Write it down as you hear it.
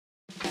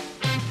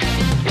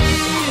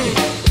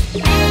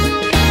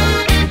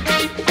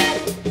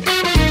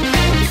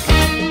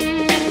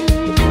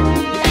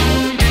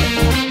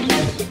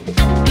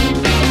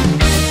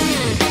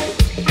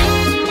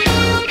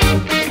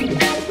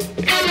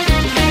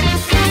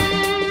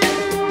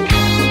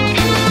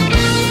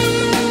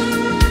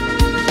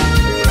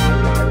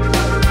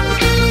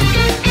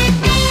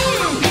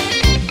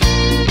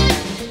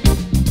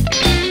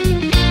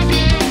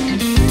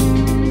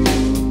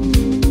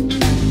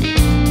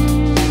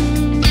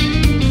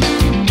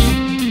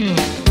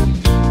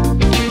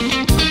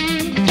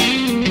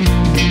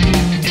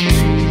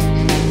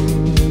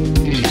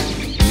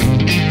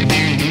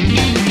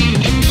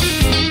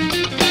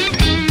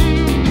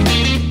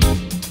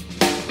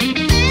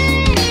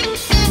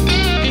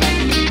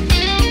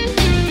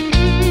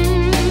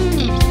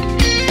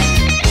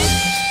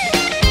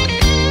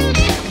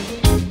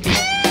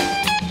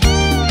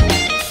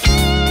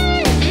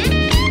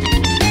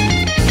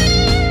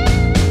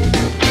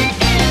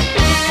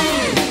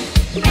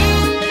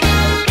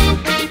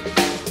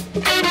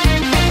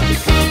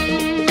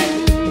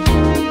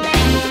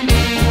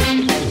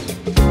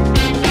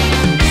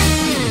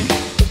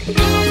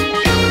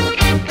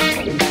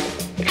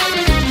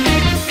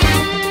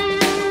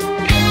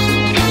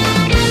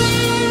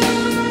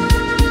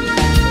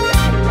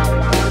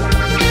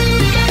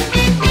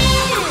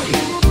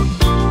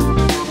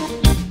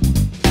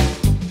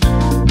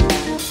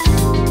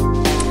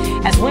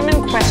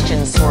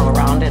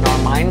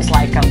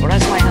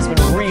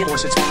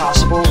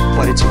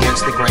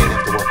against the grain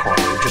have to work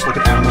harder. Just look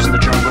at animals in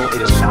the jungle.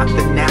 It is not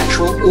the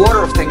natural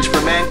order of things for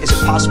men. Is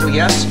it possible?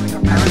 Yes.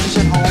 Marriage is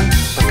at home.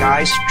 But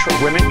guys,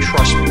 women,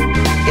 trust me.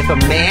 If a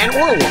man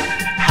or a woman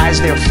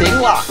has their thing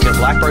locked, their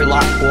BlackBerry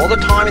locked all the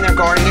time and they're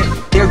guarding it,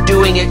 they're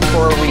doing it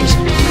for a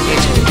reason.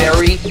 It's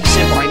very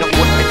simple. I know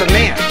if a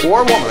man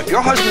or a woman, if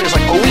your husband is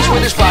like always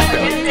with his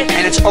BlackBerry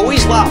and it's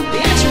always loud,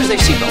 the answer is they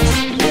see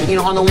both. You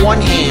know, on the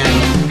one hand,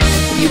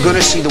 you're going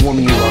to see the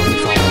woman you love and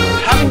fall in love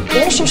with.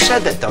 Having also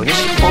said that, though, this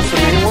is both for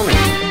men and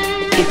women.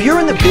 If you're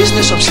in the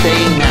business of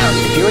staying married,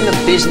 if you're in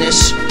the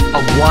business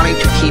of wanting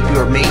to keep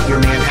your man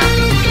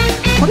happy,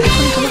 put it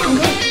into looking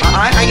good.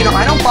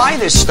 I don't buy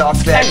this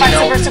stuff that,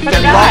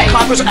 that love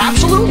conquers.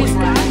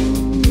 Absolutely.